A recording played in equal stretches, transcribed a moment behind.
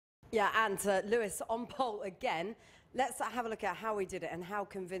Yeah, and Lewis on pole again. Let's have a look at how he did it and how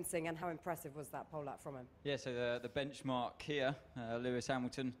convincing and how impressive was that pole lap from him. Yeah, so the benchmark here, Lewis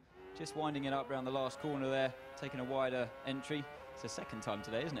Hamilton just winding it up around the last corner there, taking a wider entry. It's the second time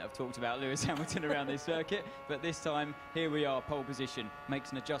today, isn't it? I've talked about Lewis Hamilton around this circuit, but this time, here we are, pole position.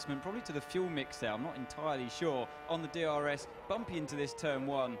 Makes an adjustment, probably to the fuel mix there, I'm not entirely sure. On the DRS, bumpy into this turn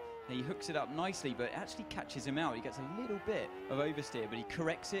one. He hooks it up nicely, but it actually catches him out. He gets a little bit of oversteer, but he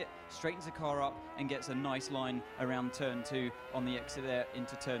corrects it, straightens the car up, and gets a nice line around turn two on the exit there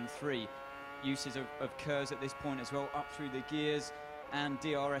into turn three. Uses of curves at this point as well, up through the gears. And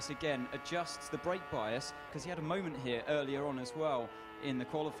DRS again adjusts the brake bias, because he had a moment here earlier on as well in the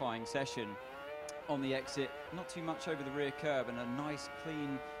qualifying session on the exit. Not too much over the rear curb, and a nice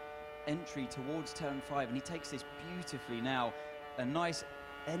clean entry towards turn five, and he takes this beautifully now. A nice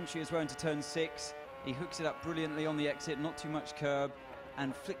entry as well into turn six. He hooks it up brilliantly on the exit, not too much curb,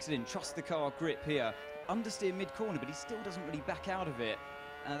 and flicks it in. Trusts the car grip here. Understeer mid-corner, but he still doesn't really back out of it.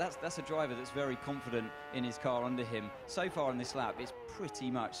 That's a driver that's very confident in his car under him. So far in this lap, it's pretty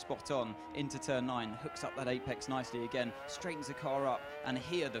much spot on into turn 9. Hooks up that apex nicely again, straightens the car up. And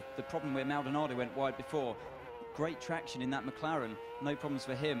here, the problem where Maldonado went wide before. Great traction in that McLaren, no problems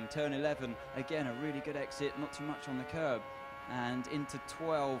for him. Turn 11, again, a really good exit, not too much on the curb. And into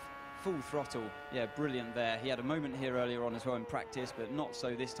 12, full throttle. Yeah, brilliant there. He had a moment here earlier on as well in practice, but not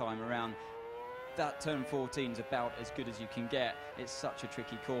so this time around. That turn 14 is about as good as you can get. It's such a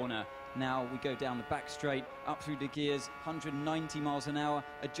tricky corner. Now we go down the back straight, up through the gears, 190 miles an hour,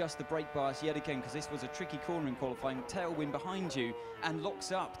 adjust the brake bias yet again, because this was a tricky corner in qualifying. Tailwind behind you, and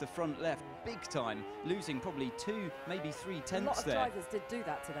locks up the front left big time, losing probably 2, maybe 3 tenths there. A lot of drivers did do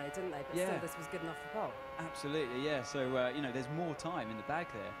that today, didn't they? But yeah, still, this was good enough for pole. Absolutely, yeah. So, you know, there's more time in the bag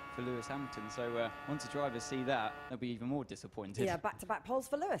there for Lewis Hamilton. So once the drivers see that, they'll be even more disappointed. Yeah, back-to-back poles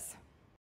for Lewis.